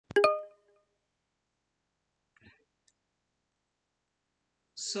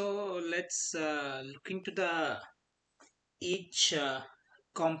So let's look into the each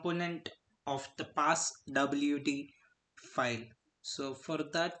component of the passwd file. So for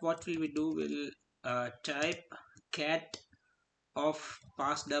that, what will we do? We'll type cat of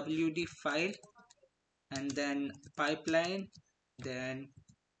passwd file and then pipeline, then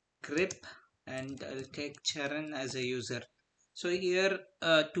grep, and I'll take Charan as a user. So here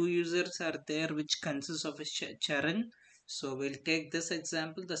two users are there which consists of a Charan. So we'll take this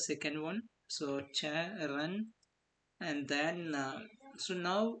example, the second one. So Charan, and then so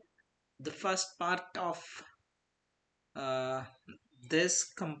now the first part of uh,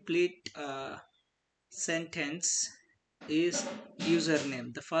 this complete sentence is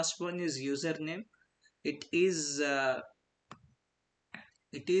username. The first one is username. It is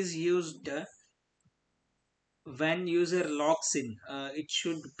used when user logs in. It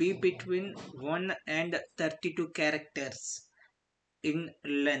should be between 1 and 32 characters in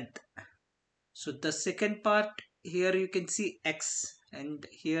length. So the second part, here you can see X, and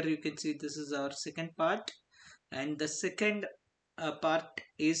here you can see this is our second part, and the second part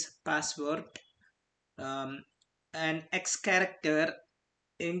is password. An X character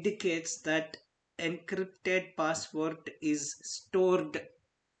indicates that encrypted password is stored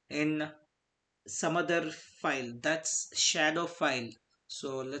in some other file, that's shadow file.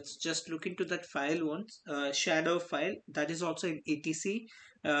 So let's just look into that file once. Shadow file, that is also in etc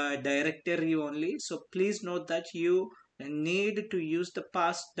directory only. So please note that you need to use the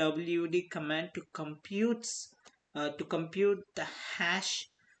passwd command to compute the hash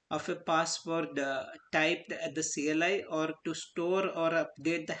of a password typed at the CLI, or to store or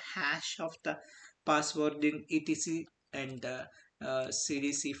update the hash of the password in etc and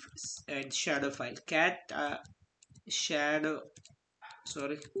cdc and shadow file. Cat shadow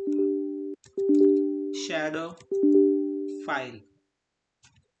sorry shadow file,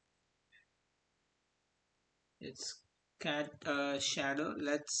 it's cat shadow.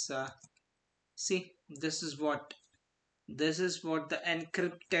 Let's see, this is what the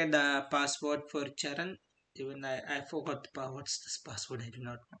encrypted password for Charan. Even I forgot what's this password, I do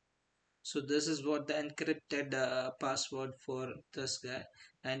not know. So this is what the encrypted password for this guy,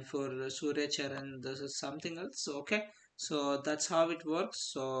 and for Surya Charan this is something else. Okay, so that's how it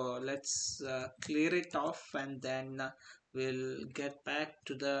works. So let's clear it off, and then we'll get back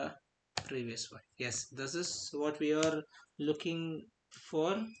to the previous one. Yes, this is what we are looking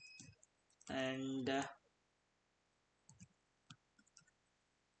for, and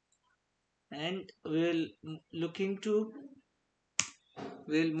we'll look into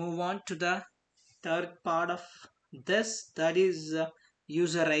we'll move on to the third part of this, that is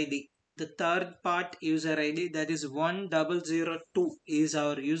user id. The third part, user id, that is 1002 is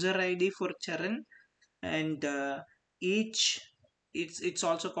our user id for Charan. And each it's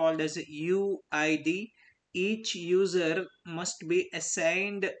also called as a uid. Each user must be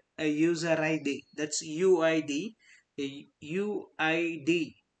assigned a user id, that's uid.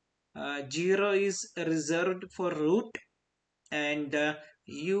 Uid 0 is reserved for root, and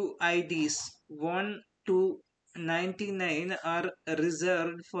UIDs 1 to 99 are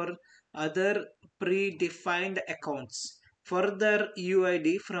reserved for other predefined accounts. Further,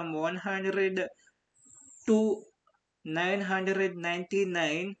 UID from 100 to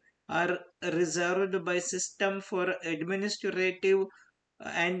 999 are reserved by system for administrative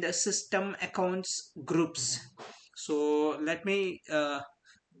and system accounts groups. So let me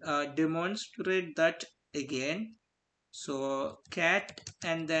demonstrate that again. So cat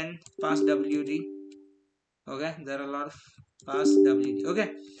and then passwd. Okay, there are a lot of passwd.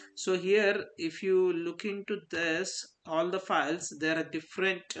 Okay, so here if you look into this, all the files, there are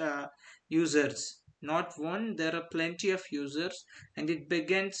different users, not one, there are plenty of users, and it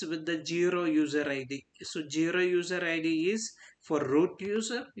begins with the 0 user id. So 0 user id is for root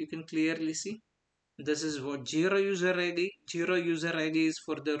user, you can clearly see. This is what 0 user id. 0 user id is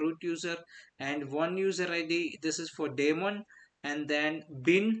for the root user, and 1 user id, this is for daemon. And then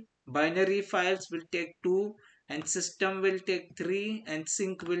bin binary files will take 2, and system will take 3, and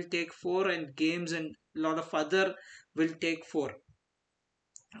sync will take 4, and games and lot of other will take 4.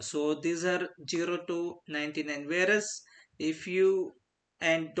 So these are 0 to 99. Whereas if you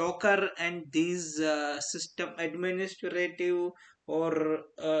and docker and these system administrative or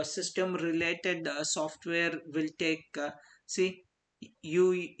system related software will take see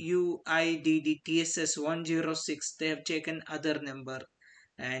UIDD TSS 106, they have taken other number.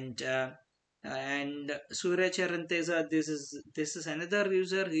 And Surya Charantesa, this is another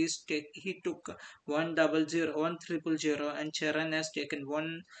user. He took 100 and Charan has taken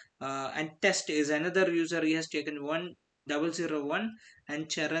 1, and test is another user, he has taken 1001 and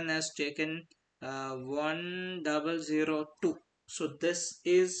Charan has taken 1002. So this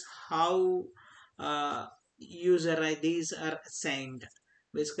is how user IDs are assigned.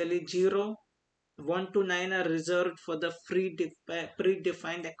 Basically 0 1 to 9 are reserved for the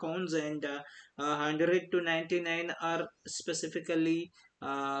predefined accounts, and 100 to 99 are specifically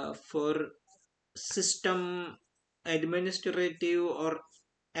for system administrative or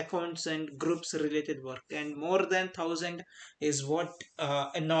accounts and groups related work, and more than 1000 is what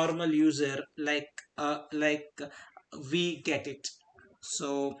a normal user we get it.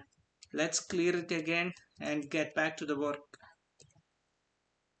 So let's clear it again and get back to the work.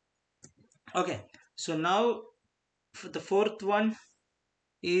 Okay, so now for the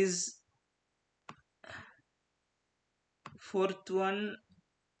is fourth one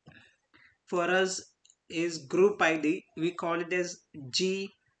for us is group ID. We call it as GID.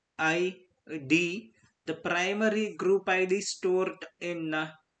 The primary group ID stored in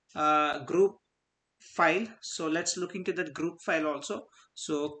group file. So let's look into that group file also.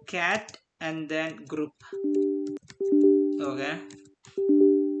 So cat and then group. Okay.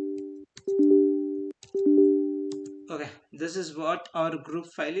 Okay, this is what our group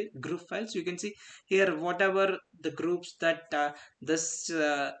files. You can see here whatever the groups that this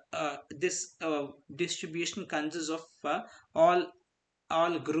distribution consists of, all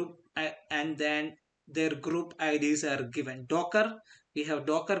group and then their group IDs are given. Docker, we have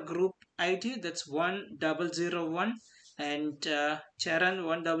Docker group ID, that's 1001, and Charan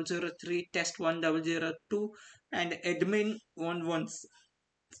 1003, test 1002, and admin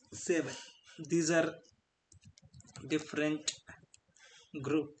 117. These are different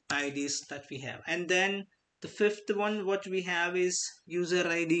group IDs that we have. And then the fifth one what we have is user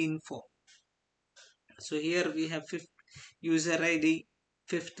ID info. So here we have user ID,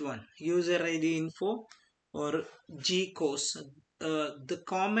 fifth one, user ID info or GCOS. The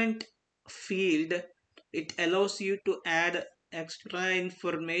comment field, it allows you to add extra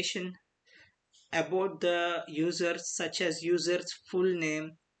information about the user, such as user's full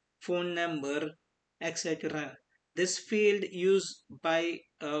name, phone number, etc. This field used by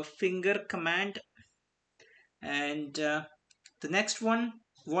a finger command. And the next one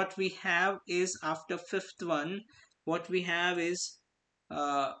what we have is, after fifth one what we have is,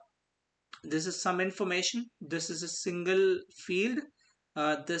 uh, this is some information. This is a single field.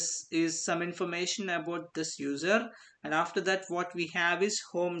 This is some information about this user, and after that what we have is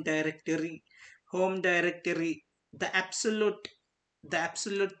home directory. Home directory, the absolute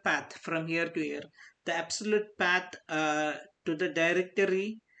path from here to here, the absolute path to the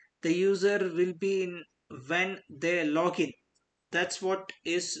directory the user will be in when they log in. That's what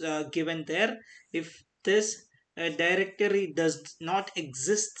is given there. If this directory does not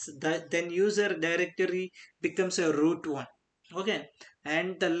exist, then user directory becomes a root one. Okay,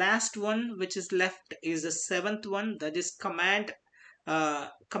 and the last one which is left is the seventh one, that is command or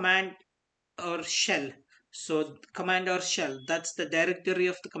shell. So command or shell, that's the directory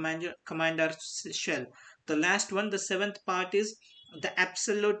of the command or shell. The last one, the seventh part, is the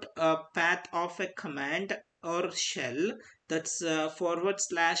absolute path of a command or shell. That's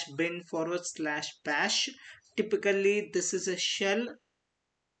 /bin /bash. Typically this is a shell.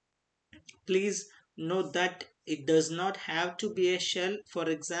 Please note that it does not have to be a shell. For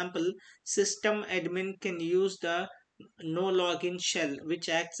example, system admin can use the no login shell, which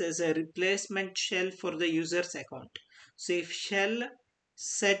acts as a replacement shell for the user's account. So if shell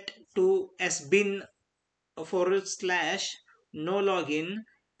set to sbin / no login,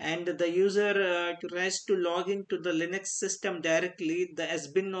 and the user tries to log into the Linux system directly, the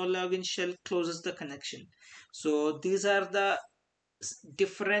sbin no login shell closes the connection. So these are the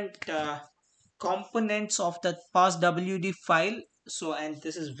different components of the passwd file. So, and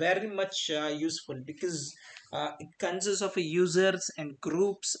this is very much useful because it consists of a users and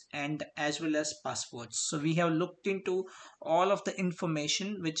groups and as well as passwords. So we have looked into all of the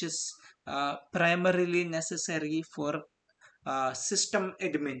information which is primarily necessary for system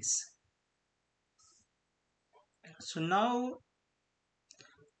admins. So now,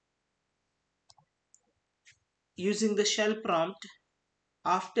 using the shell prompt,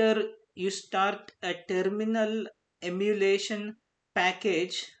 after you start a terminal emulation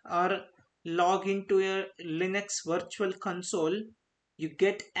package or log into a Linux virtual console, you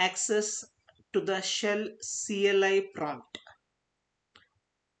get access to the shell CLI prompt.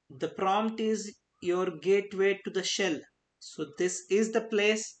 The prompt is your gateway to the shell. So this is the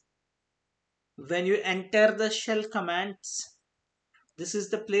place when you enter the shell commands. This is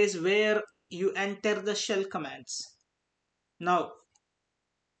the place where you enter the shell commands. Now,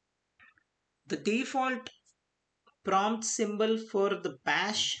 the default prompt symbol for the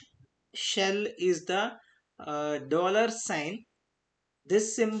bash shell is the dollar sign.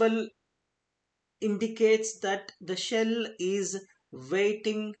 This symbol indicates that the shell is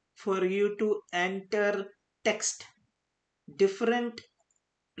waiting for you to enter text. Different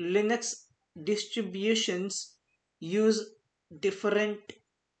Linux distributions use different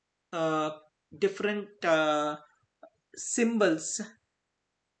uh, different symbols,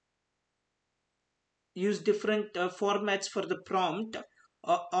 use different formats for the prompt.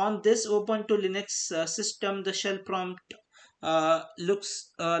 On this Ubuntu Linux system, the shell prompt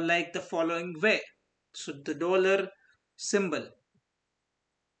looks like the following way. So the dollar symbol,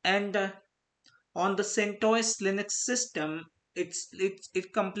 and on the CentOS Linux system,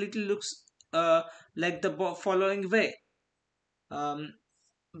 it completely looks like the following way. Um,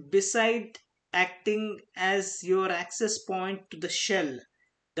 Beside acting as your access point to the shell,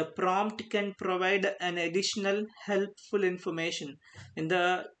 the prompt can provide an additional helpful information. In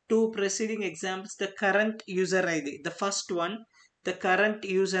the two preceding examples, the current user ID, the first one, the current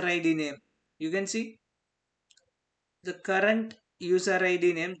user ID name. You can see the current user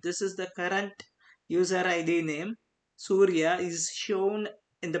ID name. This is the current user ID name. Surya is shown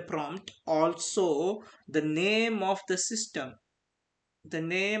in the prompt. Also, the name of the system. The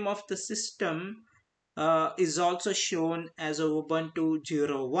name of the system is also shown as a Ubuntu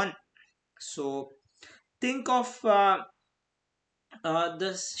 01. So think of the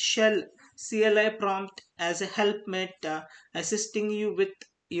shell CLI prompt as a helpmate assisting you with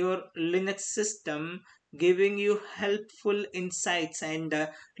your Linux system, giving you helpful insights and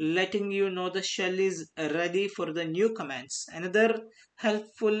letting you know the shell is ready for the new commands. Another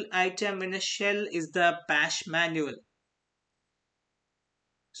helpful item in a shell is the bash manual.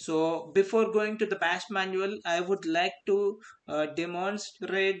 So before going to the bash manual, I would like to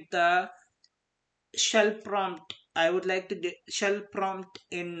demonstrate the shell prompt. I would like to shell prompt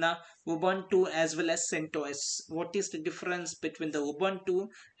in Ubuntu as well as CentOS. What is the difference between the Ubuntu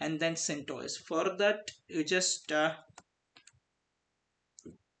and then CentOS? For that, you just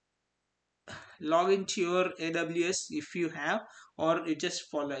log into your AWS if you have, or you just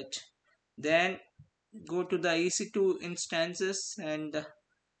follow it. Then go to the EC2 instances and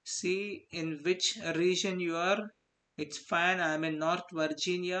see in which region you are. It's fine. I'm in North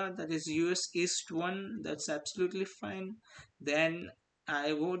Virginia, that is US East 1. That's absolutely fine. Then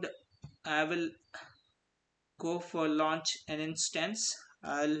I would I will go for launch an instance.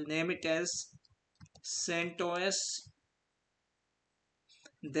 I'll name it as CentOS.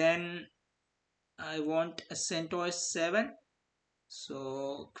 Then I want a CentOS 7.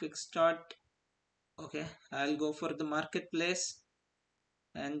 So quick start. Okay, I'll go for the marketplace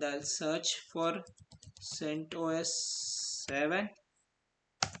and I'll search for CentOS 7.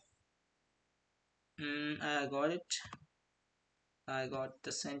 I got it. I got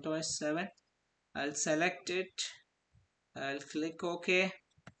the CentOS 7. I'll select it. I'll click OK.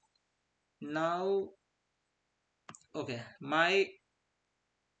 Now, okay, my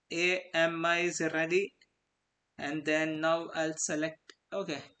AMI is ready. And then now I'll select,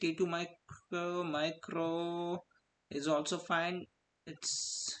 okay, T2 micro is also fine.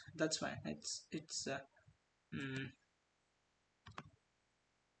 That's fine. Mm,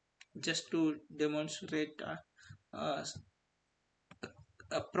 just to demonstrate uh,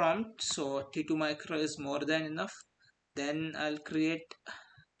 a prompt. So T2 micro is more than enough. Then I'll create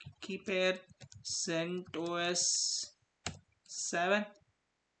keypair CentOS 7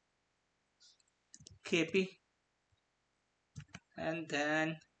 KP, and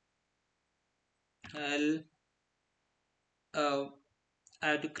then I'll uh, I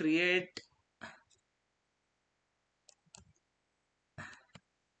have to create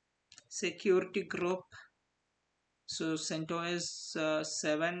security group. So CentOS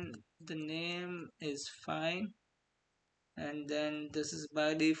 7, the name is fine, and then this is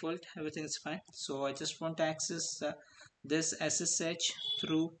by default, everything is fine. So I just want to access this SSH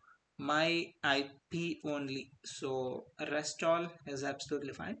through my IP only. So rest all is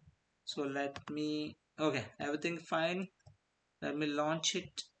absolutely fine. So let me, okay, everything fine. Let me launch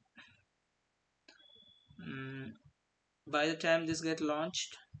it. By the time this get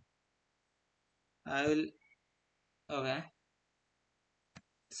launched, I will, okay,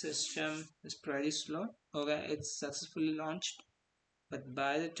 system is pretty slow. Okay, it's successfully launched, but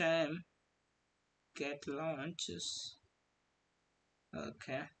by the time get launches,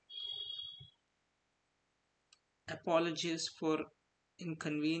 okay, apologies for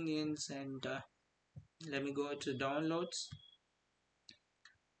inconvenience, and let me go to downloads.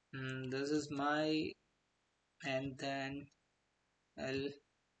 This is my, and then I'll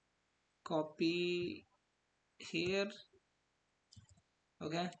copy here.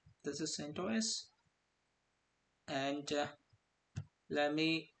 Okay, this is CentOS, and let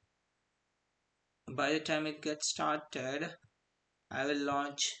me, by the time it gets started, I will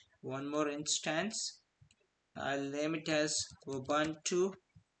launch one more instance. I'll name it as ubuntu,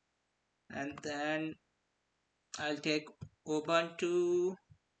 and then I'll take ubuntu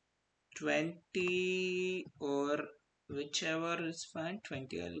 20, or whichever is fine.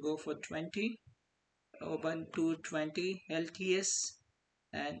 20, I'll go for 20. Ubuntu 20 LTS,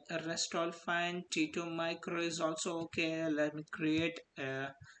 and rest all fine. T2 micro is also okay. Let me create a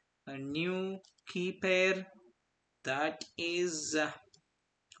new key pair, that is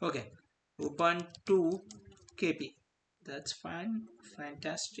okay, ubuntu kp. That's fine,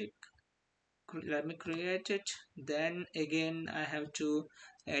 fantastic. Let me create it. Then again I have to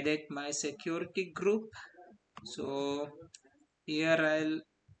edit my security group. So here I'll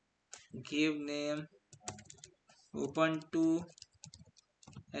give name ubuntu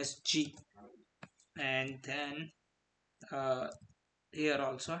sg, and then uh, here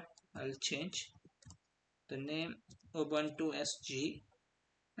also I'll change the name ubuntu sg,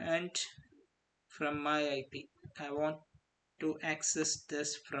 and from my IP I want to access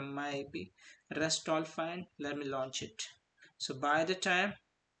this from my IP. Rest all fine. Let me launch it. So by the time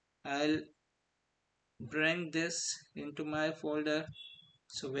I'll bring this into my folder,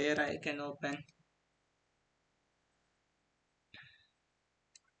 so where I can open.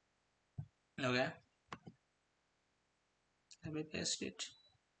 Okay, let me paste it.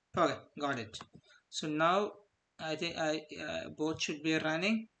 Okay, got it. So now I think I both should be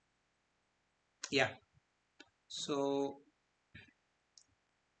running. Yeah, so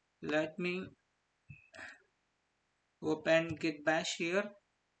let me open git bash here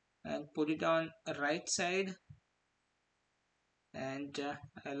and put it on right side, and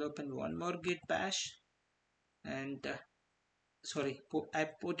I'll open one more git bash, and sorry, I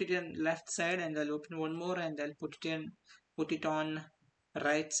put it in left side, and I'll open one more, and I'll put it on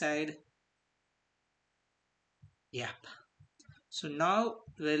right side. Yeah, so now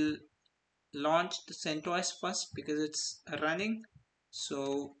we'll launch the CentOS first because it's running.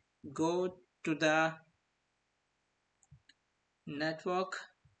 So go to the network,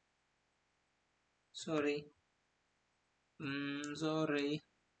 sorry, sorry,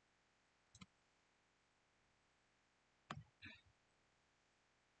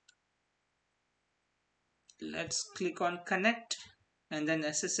 let's click on connect, and then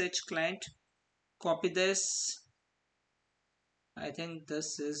SSH client. Copy this, I think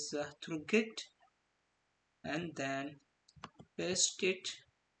this is through git, and then paste it,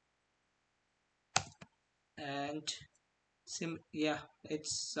 and yeah,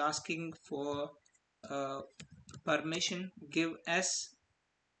 it's asking for permission. Give S.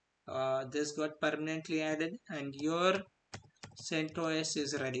 This got permanently added, and your CentOS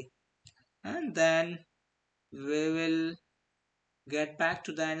is ready. And then we will get back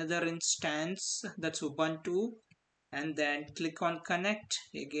to the another instance, that's ubuntu, and then click on connect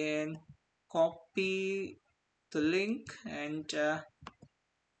again, copy the link, and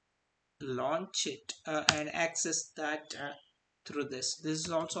launch it and access that through this is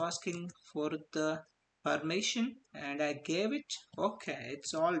also asking for the permission, and I gave it. Okay,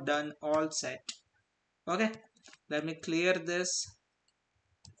 it's all done, all set. Okay, let me clear this,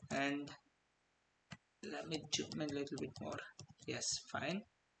 and let me zoom in a little bit more. Yes, fine.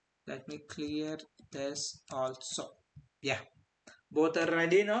 Let me clear this also. Yeah, both are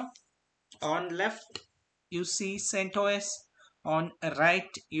ready now. On left you see CentOS, on right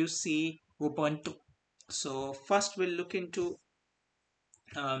you see ubuntu. So first we'll look into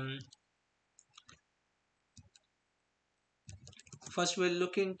um,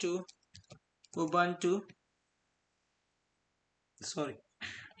 ubuntu.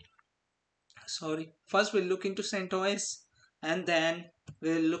 Sorry, first we'll look into CentOS, and then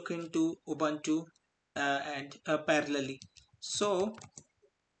we'll look into ubuntu, and parallelly. So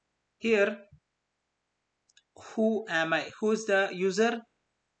here, who am I? Who's the user?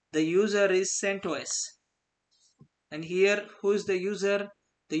 The user is CentOS. And here, who's the user?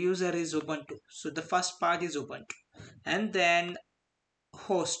 The user is ubuntu. So the first part is ubuntu, and then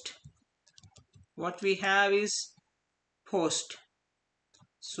host. What we have is host.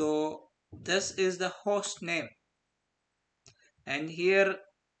 So this is the host name, and here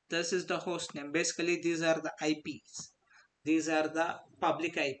this is the host name. Basically these are the IPs, these are the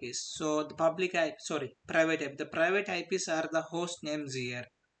public IPs. So the public IP, sorry, private IP, the private IPs are the host names here.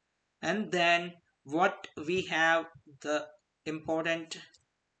 And then what we have, the important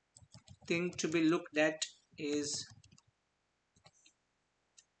thing to be looked at is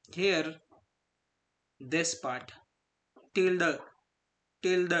here this part, tilde,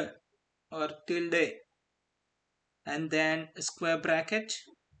 tilde or tilde, and then a square bracket,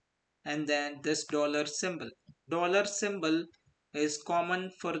 and then this dollar symbol. Dollar symbol is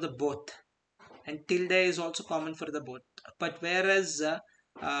common for the both, and tilde is also common for the both. But whereas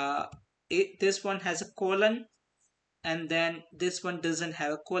uh, this one has a colon, and then this one doesn't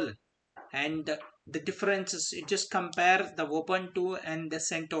have a colon. And the difference is, you just compare the ubuntu and the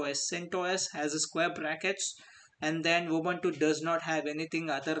centos. Centos has a square brackets, and then ubuntu does not have anything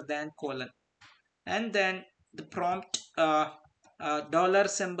other than colon. And then the prompt dollar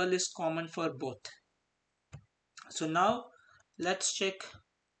symbol is common for both. So now let's check.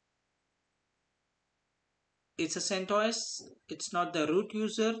 It's a centos, it's not the root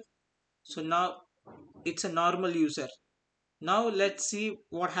user. So now it's a normal user. Now let's see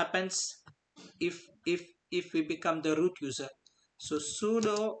what happens if we become the root user. So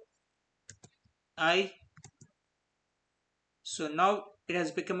sudo I. So now it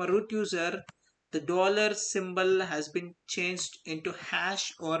has become a root user. The dollar symbol has been changed into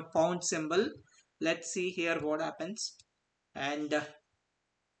hash or pound symbol. Let's see here what happens. And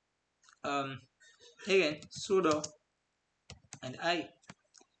again sudo and I.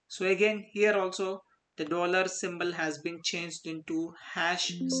 So again here also the dollar symbol has been changed into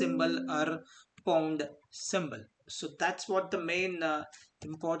hash symbol or pound symbol. So that's what the main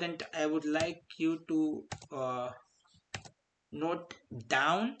important I would like you to note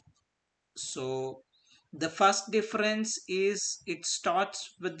down. So the first difference is it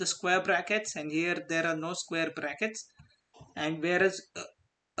starts with the square brackets, and here there are no square brackets. And whereas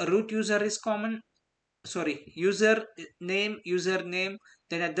a root user is common, sorry, username,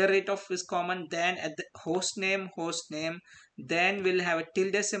 then at the rate of is common, then at the host name, then we'll have a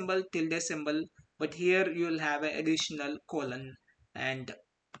tilde symbol, but here you will have an additional colon, and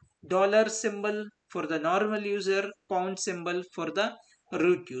dollar symbol for the normal user, pound symbol for the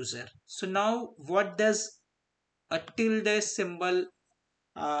root user. So now what does a tilde symbol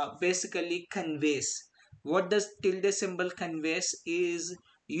basically conveys? What does tilde symbol conveys is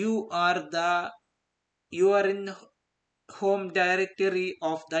you are in home directory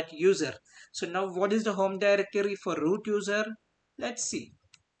of that user. So now what is the home directory for root user? Let's see.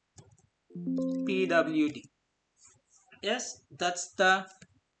 pwd. Yes, that's the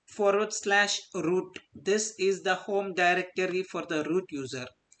 /root. This is the home directory for the root user.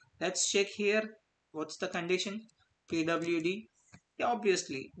 Let's check here. What's the condition? pwd. Yeah,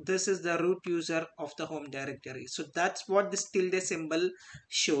 obviously this is the root user of the home directory. So that's what this tilde symbol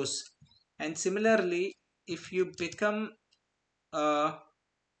shows. And similarly, if you become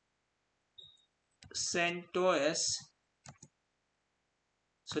centos,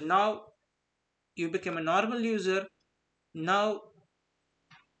 so now you become a normal user. Now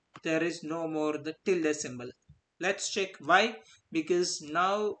there is no more the tilde symbol. Let's check why. Because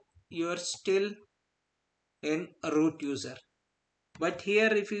now you're still in a root user. But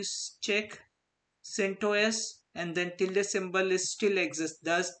here if you check centos and then tilde symbol is still exists.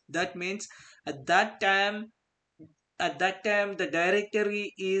 Thus that means at that time the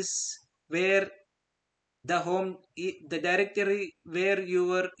directory is where the directory where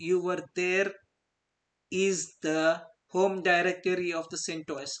you were there is the home directory of the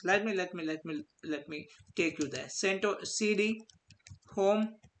CentOS. Let me take you there. cd home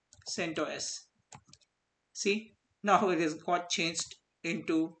CentOS. See, now it has got changed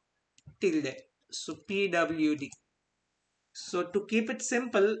into tilde. So pwd. So to keep it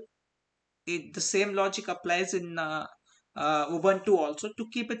simple, the same logic applies in Ubuntu also. To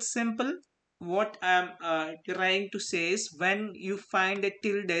keep it simple, what I'm trying to say is when you find a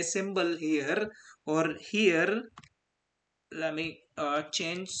tilde symbol here or here, let me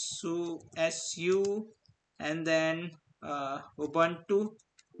change to su and then Ubuntu.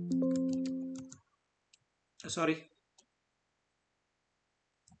 Sorry,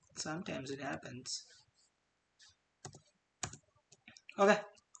 sometimes it happens. Okay.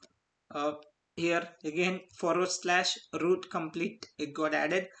 Uh, Here again /root complete, it got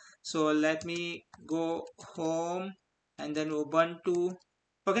added. So let me go home and then Ubuntu.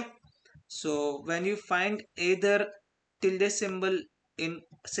 Okay, so when you find either tilde symbol in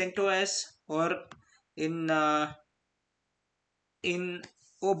CentOS or in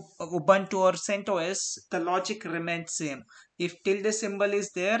Ubuntu or CentOS, the logic remains same. If tilde symbol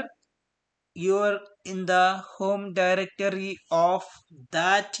is there, you're in the home directory of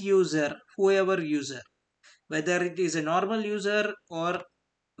that user, whoever user, whether it is a normal user or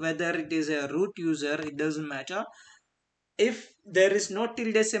whether it is a root user, it doesn't matter. If there is no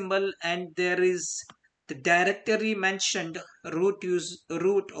tilde symbol and there is the directory mentioned,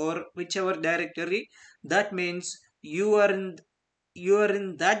 root or whichever directory, that means you are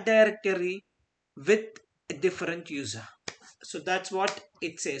in that directory with a different user. So that's what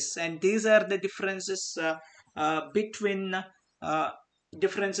it says, and these are the between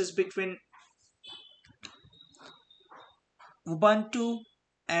differences between ubuntu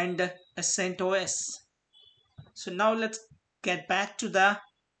and centos. So get back to the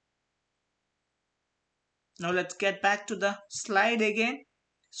now let's get back to the slide again.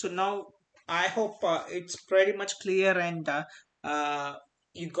 So now I hope it's pretty much clear, and uh,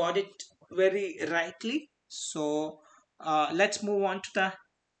 you got it very rightly. So let's move on to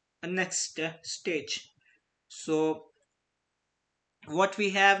the next stage. So what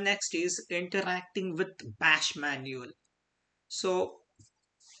we have next is interacting with bash manual. So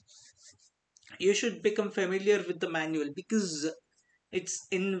you should become familiar with the manual because it's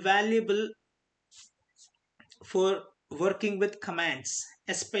invaluable for working with commands,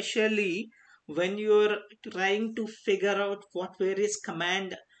 especially when you're trying to figure out what various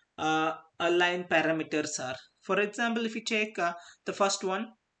command line parameters are. For example, if you take the first one,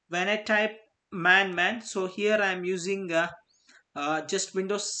 when I type man, so here I'm using just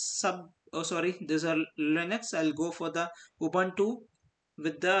Windows sub. Oh, sorry, these are Linux. I'll go for the Ubuntu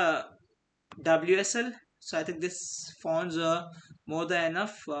with the WSL. So I think this fonts are more than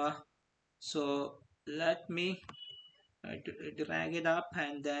enough. So let me drag it up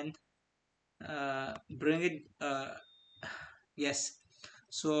and then bring it. Yes.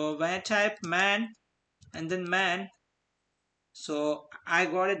 So when I type man and then man, so I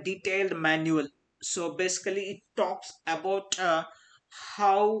got a detailed manual. So basically, it talks about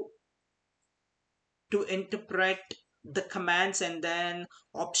how to interpret the commands and then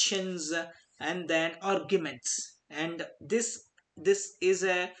options and then arguments, and this is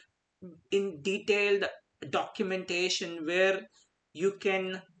a in detailed documentation where you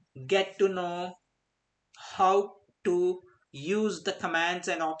can get to know how to use the commands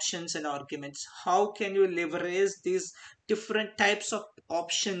and options and arguments. How can you leverage these different types of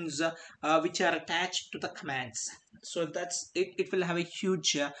options which are attached to the commands? So it will have a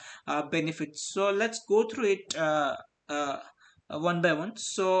huge benefit. So let's go through it uh, one by one.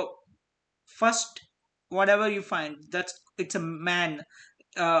 So first, whatever you find, that's it's a man.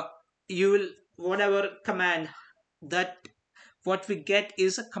 uh, you will whatever command that what we get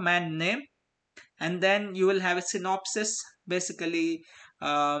is a command name, and then you will have a synopsis, basically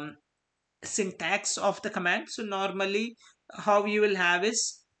syntax of the command. So normally how you will have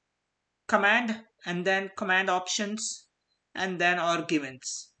is command and then command options and then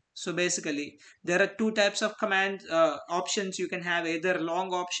arguments. So basically there are two types of command options. You can have either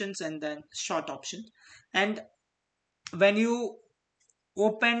long options and then short options. And when you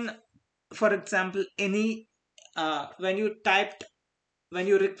open, for example, any when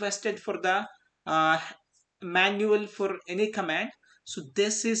you requested for the uh, manual for any command, so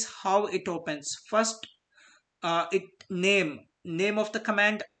this is how it opens. First, it name of the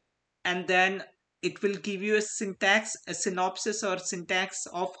command, and then it will give you a syntax, a synopsis or syntax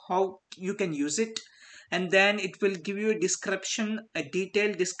of how you can use it, and then it will give you a description, a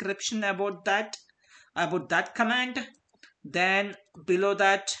detailed description about that command. Then below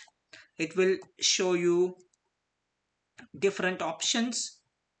that it will show you different options,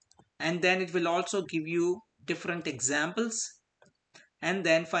 and then it will also give you different examples, and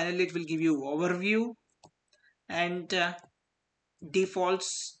then finally it will give you overview and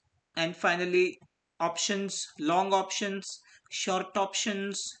defaults, and finally options, long options, short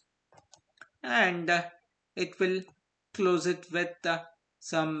options, and it will close it with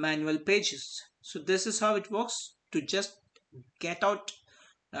some manual pages. So this is how it works. To just get out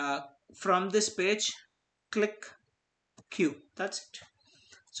uh, from this page, click Q. That's it.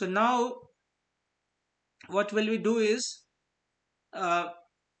 So now what will we do is uh,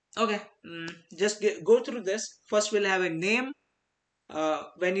 okay, just go through this. First we'll have a name.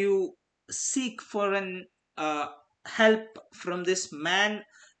 When you seek for an help from this man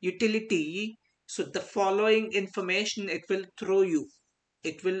utility, so the following information it will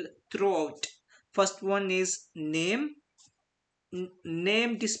throw out. First one is name.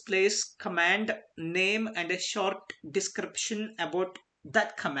 Name displays command name and a short description about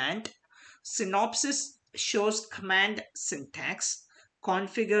that command. Synopsis shows command syntax.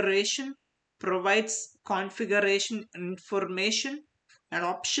 Configuration provides configuration information, and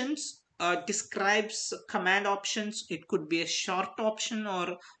options describes command options. It could be a short option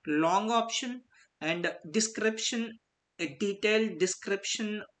or long option, and description, a detailed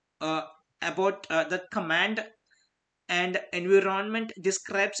description about that command, and environment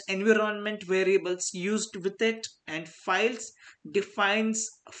describes environment variables used with it, and files defines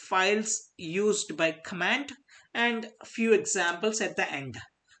files used by command, and a few examples at the end.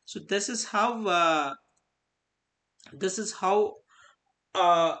 So this is how a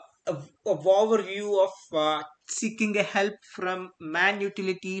overview of seeking a help from man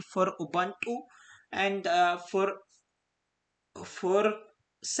utility for Ubuntu, and for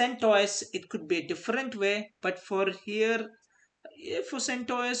CentOS it could be a different way, but for here, for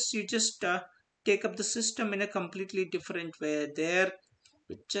CentOS you just take up the system in a completely different way. There,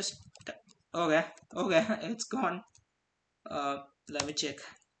 it just okay, okay, it's gone. Let me check.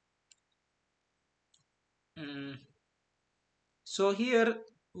 Mm. So here,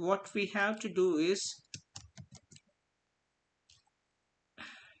 what we have to do is,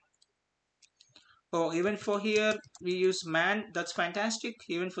 oh, even for here we use man. That's fantastic.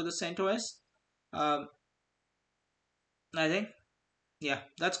 Even for the CentOS, um, I think, yeah,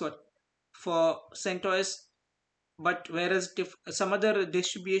 that's good for CentOS. But whereas some other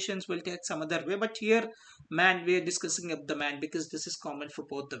distributions will take some other way, but here, man, we are discussing of the man because this is common for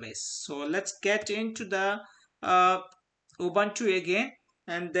both the ways. So let's get into the uh, Ubuntu again,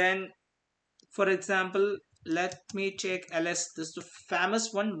 and then, for example, let me take ls. This is the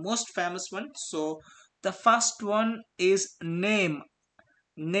famous one, most famous one. So the first one is name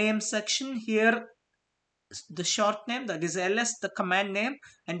section. Here the short name, that is ls, the command name,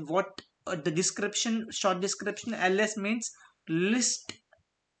 and what the description, short description. Ls means list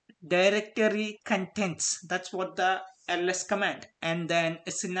directory contents. That's what the ls command. And then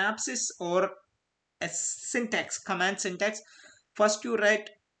a synopsis or a syntax, command syntax. First you write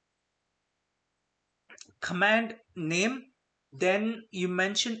command name, then you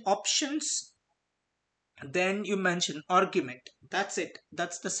mention options, then you mention argument. That's it.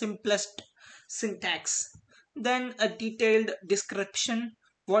 That's the simplest syntax. Then a detailed description.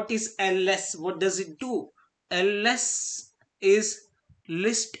 What is ls? What does it do? ls is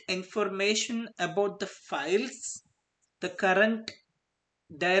list information about the files, the current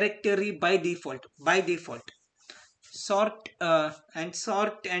directory by default. Sort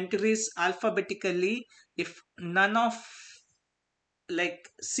entries alphabetically if none of, like,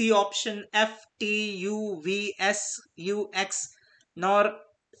 C option, F, T, U, V, S, U, X, nor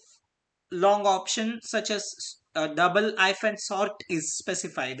long option such as double hyphen sort is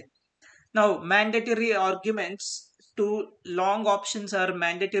specified. Now, mandatory arguments to long options are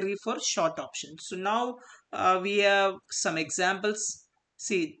mandatory for short options. So now we have some examples.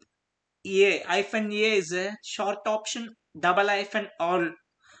 See, A is a short option, double hyphen all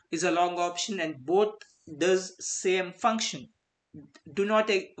is a long option, and both does same function. Do not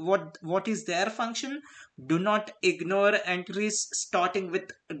what is their function? Do not ignore entries starting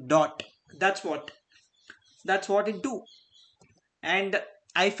with dot. That's what it do. And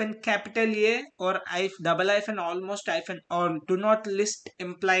hyphen capital A or double hyphen almost hyphen or do not list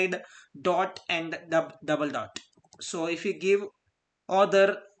implied dot and double dot. So if you give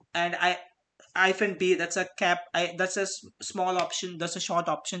other and hyphen b, that's a that's a small option, that's a short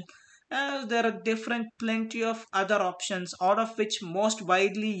option. There are different plenty of other options, out of which most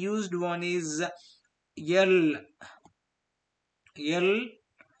widely used one is l l.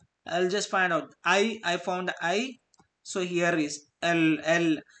 I'll just find out. I found I. So here is L.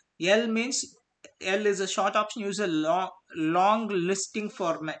 L means L is a short option. Use a long listing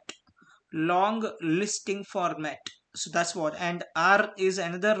format. Long listing format. So that's what. And R is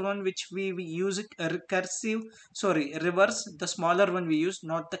another one which we use it recursive. Sorry, reverse. The smaller one we use,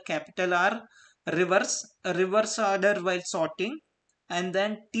 not the capital R. Reverse order while sorting. And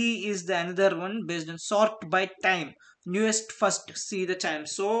then T is the another one based on sort by time, newest first, see the time.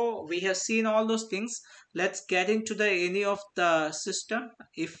 So we have seen all those things. Let's get into the any of the system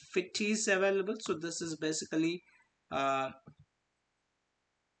if it is available. So this is basically uh,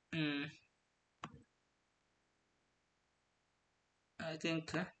 mm, I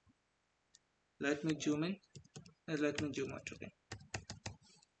think let me zoom in. Let me zoom out. Okay,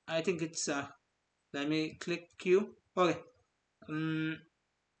 I think it's let me click Q. Okay. um,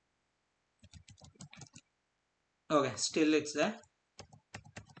 okay, still it's there.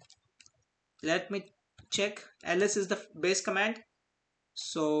 Let me check. ls is the base command,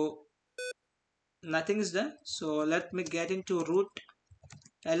 so nothing is done. So let me get into root.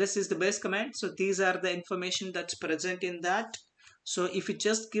 ls is the base command, so these are the information that's present in that. So if you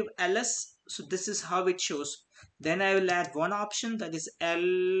just give ls, so this is how it shows. Then I will add one option, that is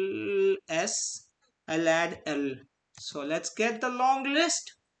ls. I'll add l. So let's get the long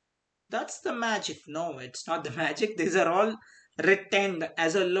list. That's the magic. No, it's not the magic. These are all written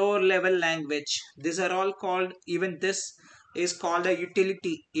as a lower level language. These are all called, even this is called a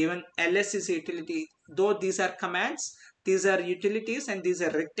utility, even ls is a utility. Though these are commands, these are utilities, and these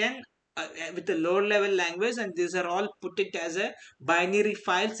are written with a lower level language, and these are all put it as a binary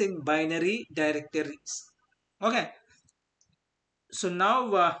files in binary directories. Okay, so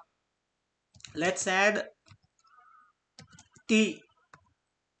now let's add t.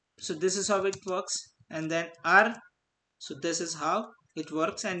 So this is how it works, and then r. So this is how it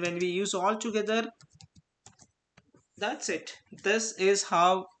works, and when we use all together, that's it. This is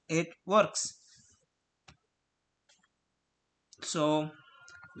how it works. So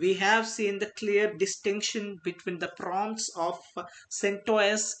we have seen the clear distinction between the prompts of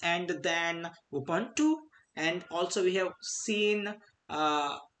CentOS and then Ubuntu, and also we have seen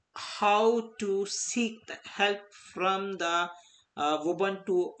how to seek the help from the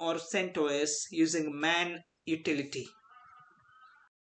Ubuntu or CentOS using man utility.